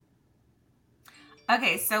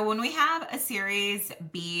Okay, so when we have a series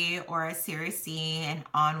B or a series C and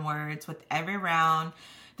onwards with every round,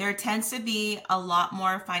 there tends to be a lot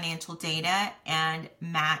more financial data and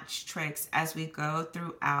match tricks as we go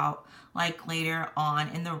throughout, like later on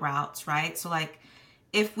in the routes, right? So, like,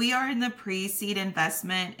 if we are in the pre-seed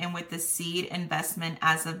investment and with the seed investment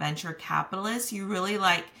as a venture capitalist,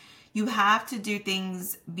 you have to do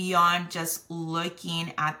things beyond just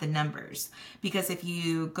looking at the numbers. Because if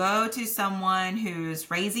you go to someone who's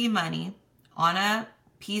raising money on a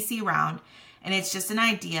PC round and it's just an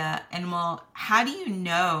idea, and well, how do you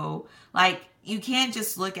know? Like, you can't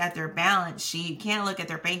just look at their balance sheet, you can't look at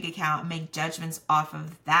their bank account and make judgments off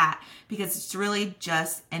of that because it's really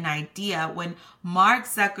just an idea. When Mark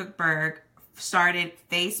Zuckerberg started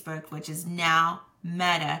Facebook, which is now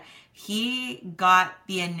Meta, he got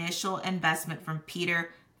the initial investment from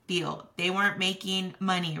Peter Thiel. They weren't making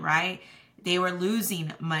money, right? They were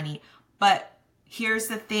losing money. But here's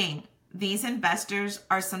the thing. These investors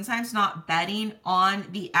are sometimes not betting on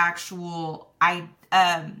the actual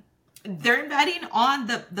they're betting on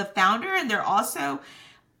the founder, and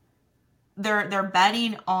they're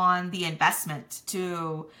betting on the investment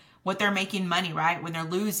to what they're making money, right? When they're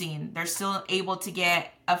losing, they're still able to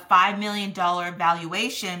get a $5 million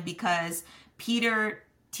valuation because Peter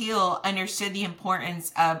Thiel understood the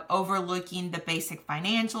importance of overlooking the basic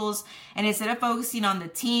financials. And instead of focusing on the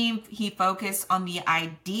team, he focused on the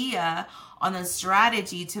idea, on the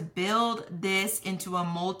strategy to build this into a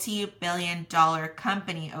multi-billion-dollar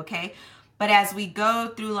company, okay? But as we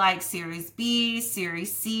go through like Series B,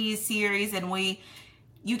 Series C, Series, and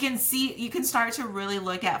you can start to really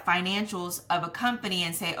look at financials of a company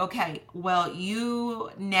and say, okay, well,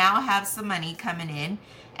 you now have some money coming in,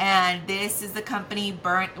 and this is the company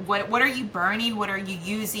what are you burning, what are you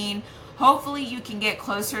using. Hopefully you can get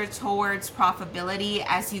closer towards profitability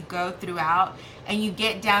as you go throughout, and you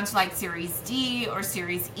get down to like Series D or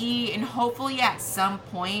Series E, and hopefully at some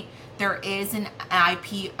point there is an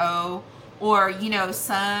IPO or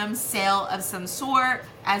some sale of some sort.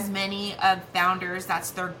 As many of founders,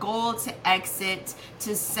 that's their goal, to exit,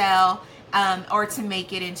 to sell, or to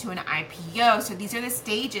make it into an IPO. So these are the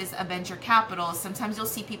stages of venture capital. Sometimes you'll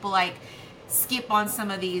see people like skip on some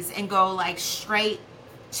of these and go like straight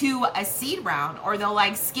to a seed round, or they'll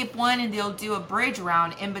like skip one and they'll do a bridge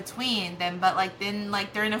round in between them, but like then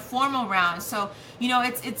like they're in a formal round. So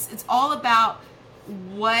it's all about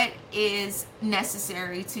what is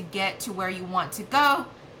necessary to get to where you want to go.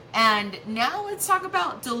 And now let's talk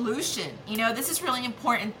about dilution. This is really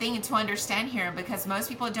important thing to understand here, because most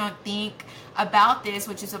people don't think about this,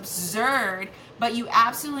 which is absurd, but you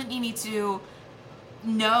absolutely need to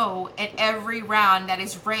know at every round that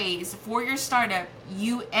is raised for your startup,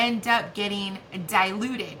 you end up getting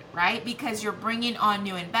diluted, right? Because you're bringing on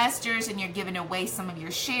new investors and you're giving away some of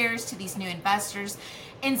your shares to these new investors.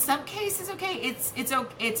 In some cases, okay, it's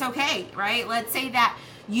okay, right? Let's say that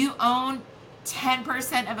you own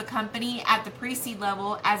 10% of a company at the pre-seed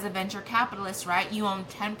level as a venture capitalist, right? You own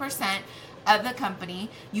 10% of the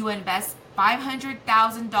company. You invest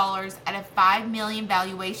 $500,000 at a $5 million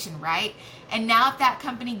valuation, right? And now if that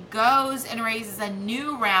company goes and raises a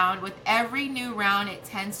new round, with every new round, it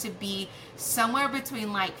tends to be somewhere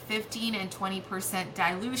between like 15 and 20%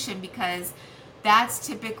 dilution, because that's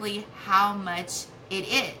typically how much it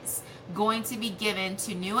is going to be given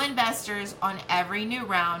to new investors on every new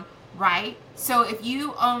round, right? So if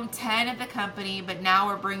you own 10 of the company, but now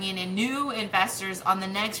we're bringing in new investors on the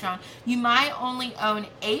next round, you might only own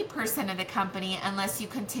 8% of the company unless you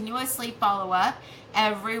continuously follow up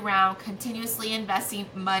every round, continuously investing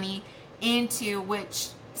money into, which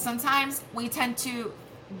sometimes we tend to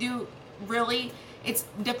do. Really, it's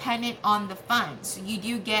dependent on the fund. So you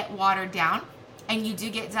do get watered down and you do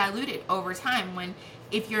get diluted over time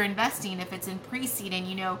if you're investing, if it's in pre-seed and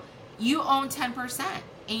you own 10%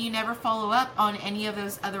 and you never follow up on any of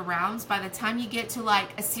those other rounds. By the time you get to like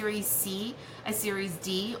a Series C, a Series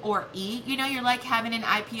D, or E, you're like having an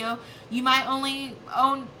IPO. You might only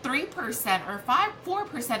own 3% or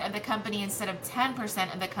 4% of the company instead of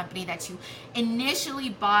 10% of the company that you initially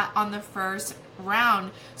bought on the first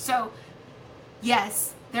round. So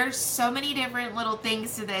yes, there's so many different little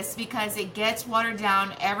things to this, because it gets watered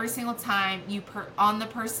down every single time on the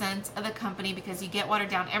percent of the company, because you get watered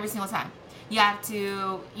down every single time. You have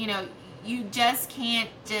to, you just can't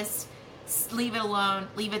just leave it alone,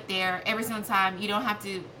 leave it there every single time. You don't have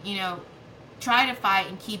to, try to fight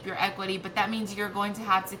and keep your equity, but that means you're going to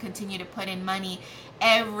have to continue to put in money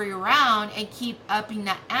every round and keep upping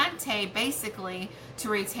the ante, basically, to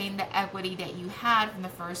retain the equity that you had from the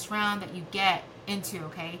first round that you get into,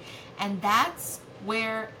 okay? And that's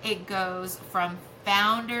where it goes from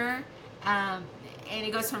founder, and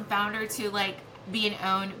it goes from founder to like being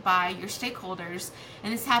owned by your stakeholders.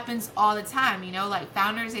 And this happens all the time, you know, like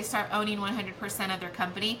founders, they start owning 100% of their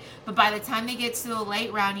company, but by the time they get to the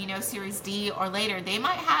late round, you know, Series D or later, they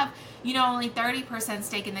might have, you know, only 30%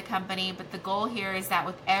 stake in the company. But the goal here is that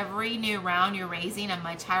with every new round, you're raising a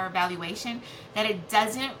much higher valuation, that it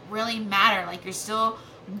doesn't really matter. Like, you're still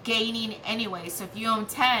gaining anyway. So if you own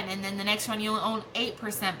 10 and then the next one you own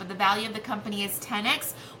 8%, but the value of the company is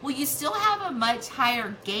 10x, well, you still have a much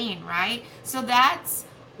higher gain, right? So that's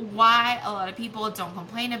why a lot of people don't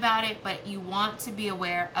complain about it, but you want to be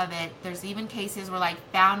aware of it. There's even cases where like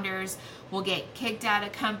founders will get kicked out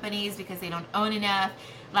of companies because they don't own enough,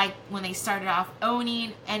 like when they started off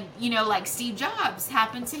owning. And you know, like Steve Jobs,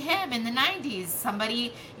 happened to him in the 90s.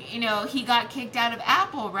 Somebody, you know, he got kicked out of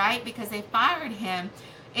Apple, right, because they fired him.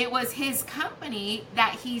 It was his company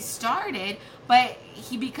that he started, but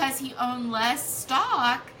because he owned less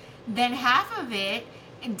stock than half of it,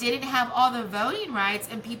 didn't have all the voting rights,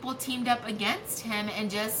 and people teamed up against him. And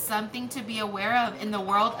just something to be aware of in the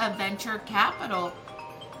world of venture capital,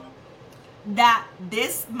 that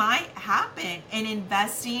this might happen. And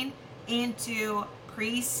investing into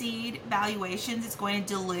pre-seed valuations, it's going to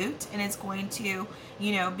dilute, and it's going to,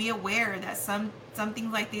 you know, be aware that some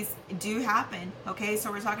things like these do happen. Okay,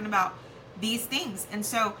 so we're talking about these things. And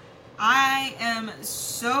so I am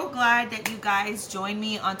so glad that you guys joined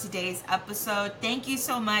me on today's episode. Thank you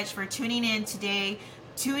so much for tuning in today,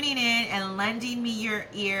 tuning in and lending me your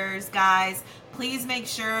ears, guys. Please make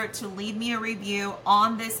sure to leave me a review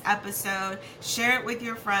on this episode. Share it with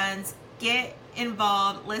your friends. Get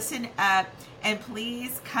involved. Listen up. And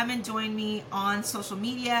please come and join me on social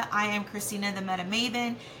media. I am Christina the Meta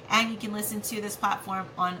Maven, and you can listen to this platform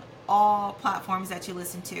on all platforms that you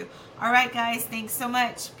listen to. All right, guys. Thanks so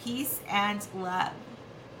much. Peace and love.